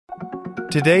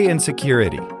Today in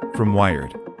Security from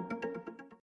Wired.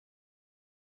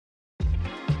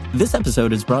 This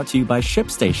episode is brought to you by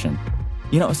ShipStation.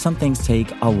 You know, some things take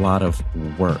a lot of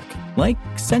work, like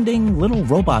sending little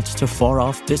robots to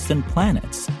far-off distant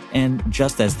planets. And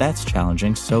just as that's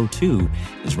challenging, so too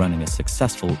is running a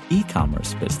successful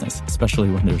e-commerce business, especially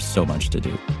when there's so much to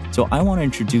do. So I want to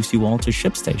introduce you all to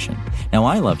ShipStation. Now,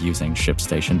 I love using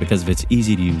ShipStation because of its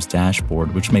easy-to-use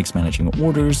dashboard, which makes managing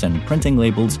orders and printing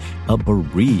labels a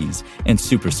breeze and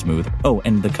super smooth. Oh,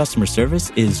 and the customer service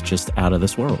is just out of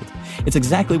this world. It's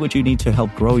exactly what you need to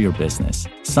help grow your business.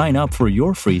 Sign up for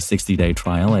your free 60-day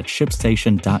trial at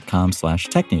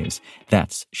shipstation.com/technews.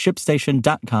 That's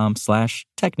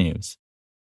shipstation.com/technews.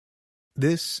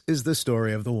 This is the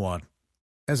story of the one.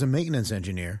 As a maintenance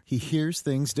engineer, he hears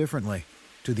things differently.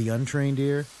 To the untrained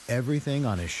ear, everything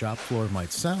on his shop floor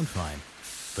might sound fine,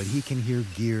 but he can hear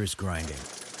gears grinding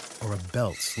or a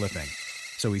belt slipping.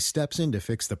 So he steps in to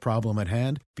fix the problem at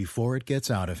hand before it gets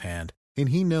out of hand. And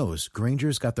he knows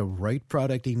Grainger's got the right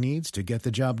product he needs to get the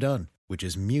job done, which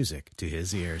is music to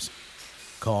his ears.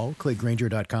 Call, click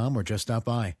Grainger.com, or just stop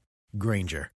by.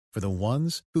 Grainger, for the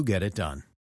ones who get it done.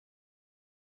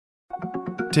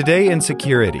 Today in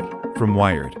Security from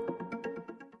Wired.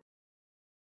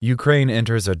 Ukraine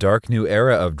enters a dark new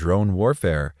era of drone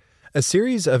warfare. A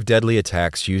series of deadly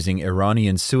attacks using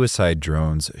Iranian suicide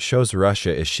drones shows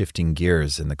Russia is shifting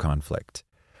gears in the conflict.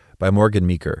 By Morgan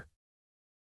Meeker.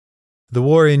 The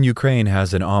war in Ukraine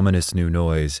has an ominous new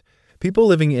noise. People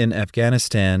living in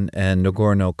Afghanistan and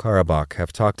Nagorno-Karabakh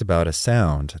have talked about a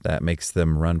sound that makes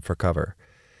them run for cover.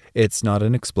 It's not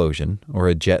an explosion or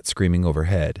a jet screaming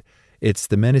overhead. It's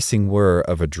the menacing whir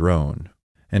of a drone.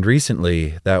 And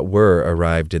recently, that whir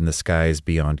arrived in the skies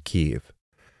beyond Kyiv.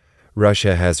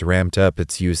 Russia has ramped up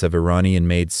its use of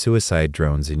Iranian-made suicide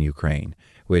drones in Ukraine,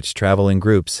 which travel in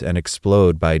groups and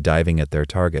explode by diving at their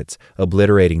targets,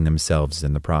 obliterating themselves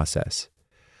in the process.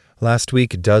 Last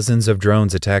week, dozens of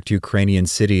drones attacked Ukrainian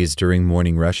cities during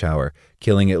morning rush hour,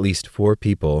 killing at least 4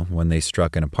 people when they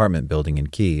struck an apartment building in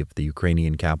Kyiv, the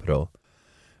Ukrainian capital.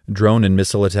 Drone and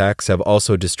missile attacks have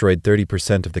also destroyed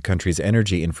 30% of the country's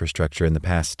energy infrastructure in the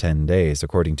past 10 days,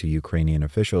 according to Ukrainian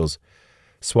officials.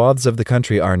 Swaths of the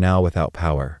country are now without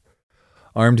power.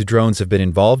 Armed drones have been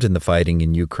involved in the fighting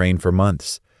in Ukraine for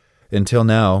months. Until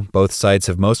now, both sides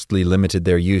have mostly limited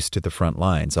their use to the front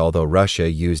lines, although Russia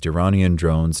used Iranian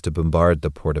drones to bombard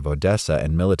the port of Odessa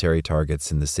and military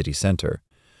targets in the city center.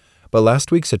 But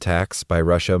last week's attacks by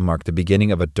Russia marked the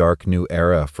beginning of a dark new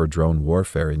era for drone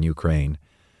warfare in Ukraine.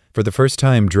 For the first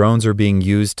time, drones are being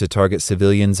used to target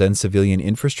civilians and civilian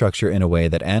infrastructure in a way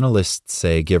that analysts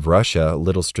say give Russia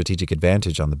little strategic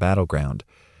advantage on the battleground.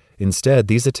 Instead,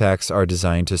 these attacks are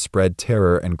designed to spread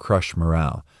terror and crush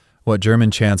morale, what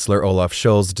German Chancellor Olaf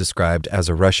Scholz described as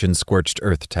a Russian scorched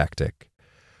earth tactic.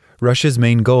 Russia's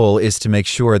main goal is to make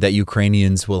sure that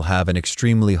Ukrainians will have an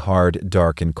extremely hard,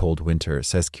 dark, and cold winter,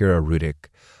 says Kira Rudik,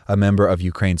 a member of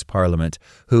Ukraine's parliament,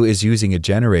 who is using a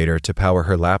generator to power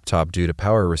her laptop due to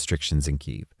power restrictions in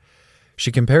Kyiv.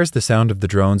 She compares the sound of the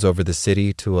drones over the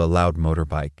city to a loud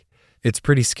motorbike. It's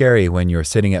pretty scary when you're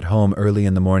sitting at home early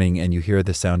in the morning and you hear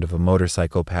the sound of a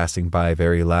motorcycle passing by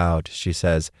very loud, she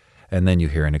says, and then you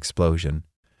hear an explosion.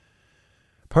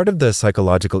 Part of the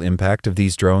psychological impact of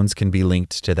these drones can be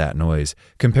linked to that noise.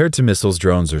 Compared to missiles,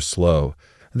 drones are slow.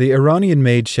 The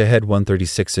Iranian-made Shahed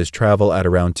 136s travel at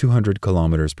around 200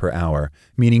 kilometers per hour,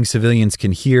 meaning civilians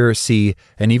can hear, see,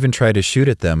 and even try to shoot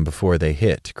at them before they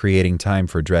hit, creating time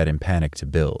for dread and panic to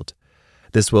build.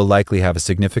 This will likely have a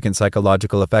significant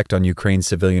psychological effect on Ukraine's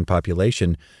civilian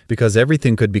population because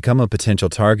everything could become a potential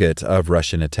target of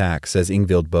Russian attack, says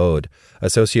Ingvild Bode,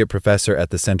 associate professor at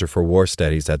the Center for War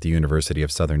Studies at the University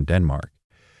of Southern Denmark.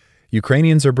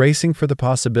 Ukrainians are bracing for the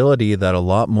possibility that a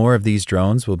lot more of these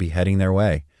drones will be heading their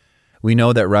way. We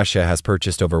know that Russia has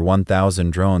purchased over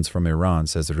 1,000 drones from Iran,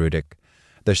 says Rudik.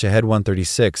 The Shahed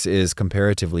 136 is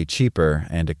comparatively cheaper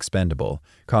and expendable,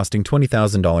 costing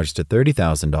 $20,000 to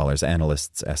 $30,000,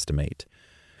 analysts estimate.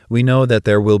 We know that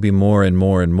there will be more and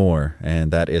more and more,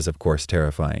 and that is, of course,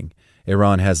 terrifying.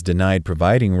 Iran has denied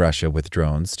providing Russia with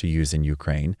drones to use in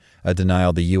Ukraine, a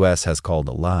denial the U.S. has called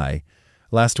a lie.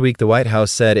 Last week, the White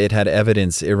House said it had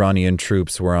evidence Iranian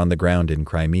troops were on the ground in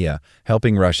Crimea,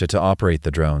 helping Russia to operate the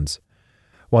drones.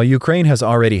 While Ukraine has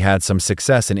already had some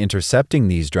success in intercepting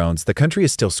these drones, the country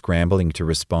is still scrambling to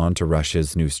respond to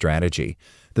Russia's new strategy.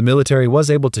 The military was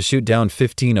able to shoot down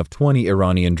 15 of 20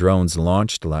 Iranian drones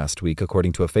launched last week,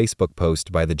 according to a Facebook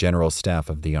post by the General Staff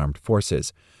of the Armed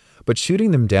Forces. But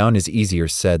shooting them down is easier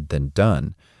said than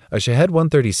done. A Shahed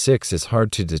 136 is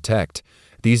hard to detect.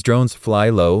 These drones fly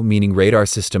low, meaning radar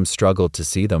systems struggle to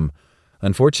see them.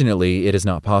 Unfortunately, it is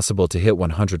not possible to hit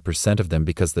 100% of them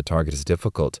because the target is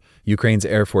difficult, Ukraine's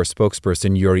Air Force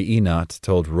spokesperson Yuri Inat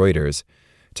told Reuters.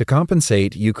 To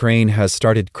compensate, Ukraine has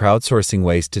started crowdsourcing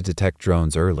ways to detect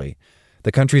drones early.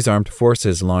 The country's armed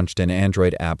forces launched an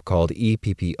Android app called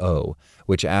EPPO,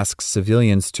 which asks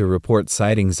civilians to report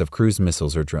sightings of cruise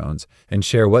missiles or drones and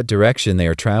share what direction they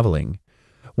are traveling.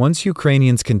 Once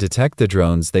Ukrainians can detect the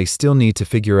drones, they still need to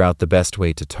figure out the best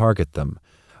way to target them.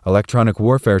 Electronic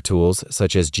warfare tools,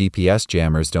 such as GPS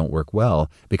jammers, don't work well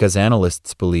because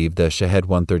analysts believe the Shahed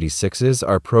 136s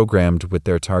are programmed with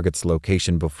their target's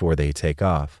location before they take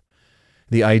off.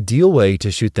 The ideal way to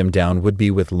shoot them down would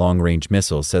be with long-range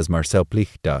missiles, says Marcel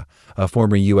Plichta, a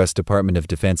former U.S. Department of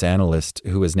Defense analyst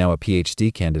who is now a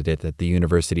PhD candidate at the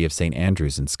University of St.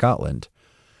 Andrews in Scotland.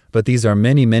 But these are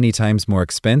many, many times more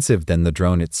expensive than the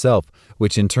drone itself,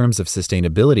 which in terms of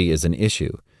sustainability is an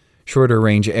issue.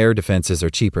 Shorter-range air defenses are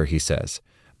cheaper, he says,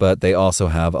 but they also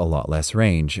have a lot less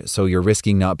range, so you're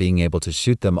risking not being able to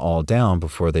shoot them all down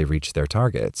before they reach their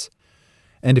targets.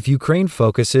 And if Ukraine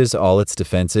focuses all its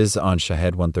defenses on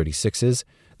Shahed 136s,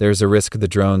 there's a risk the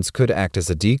drones could act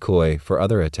as a decoy for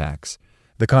other attacks.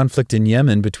 The conflict in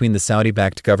Yemen between the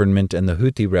Saudi-backed government and the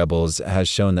Houthi rebels has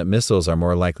shown that missiles are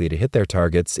more likely to hit their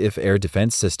targets if air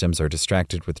defense systems are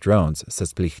distracted with drones,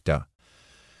 says Plichta.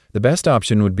 The best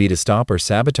option would be to stop or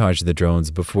sabotage the drones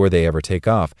before they ever take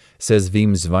off, says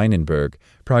Wim Zwijnenberg,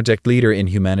 project leader in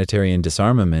humanitarian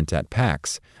disarmament at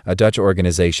PAX, a Dutch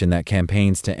organization that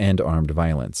campaigns to end armed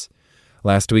violence.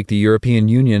 Last week, the European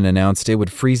Union announced it would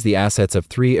freeze the assets of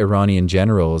 3 Iranian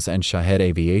generals and Shahed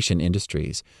Aviation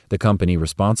Industries, the company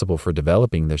responsible for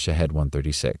developing the Shahed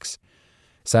 136.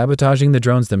 Sabotaging the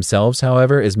drones themselves,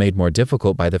 however, is made more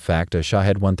difficult by the fact a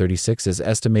Shahed 136 is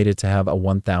estimated to have a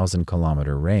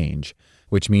 1,000-kilometer range,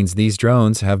 which means these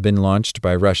drones have been launched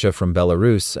by Russia from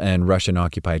Belarus and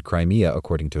Russian-occupied Crimea,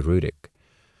 according to Rudik.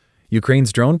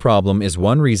 Ukraine's drone problem is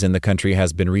one reason the country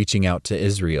has been reaching out to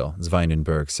Israel,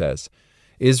 Zwijnenberg says.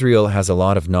 Israel has a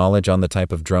lot of knowledge on the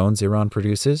type of drones Iran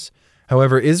produces.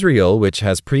 However, Israel, which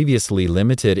has previously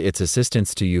limited its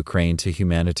assistance to Ukraine to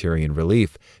humanitarian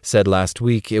relief, said last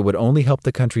week it would only help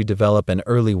the country develop an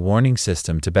early warning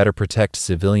system to better protect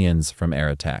civilians from air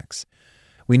attacks.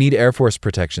 We need Air Force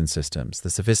protection systems, the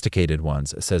sophisticated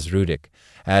ones, says Rudik,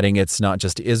 adding it's not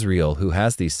just Israel who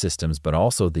has these systems, but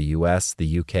also the US,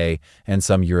 the UK, and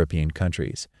some European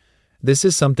countries. This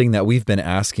is something that we've been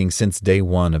asking since day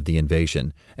one of the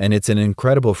invasion, and it's an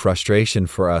incredible frustration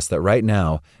for us that right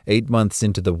now, 8 months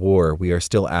into the war, we are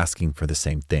still asking for the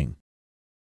same thing.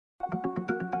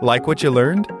 Like what you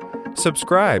learned?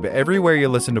 Subscribe everywhere you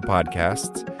listen to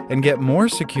podcasts and get more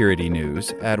security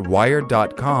news at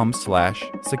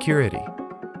wired.com/security.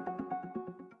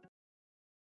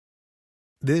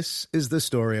 This is the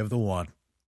story of the one.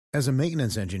 As a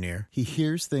maintenance engineer, he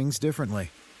hears things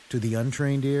differently. To the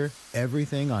untrained ear,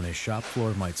 everything on his shop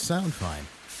floor might sound fine,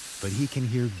 but he can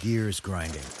hear gears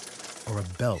grinding or a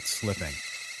belt slipping.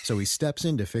 So he steps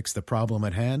in to fix the problem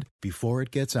at hand before it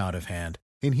gets out of hand.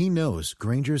 And he knows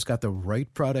Grainger's got the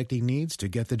right product he needs to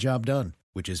get the job done,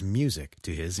 which is music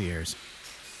to his ears.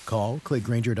 Call, click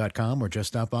Grainger.com, or just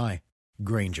stop by.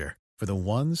 Grainger, for the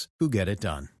ones who get it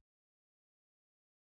done.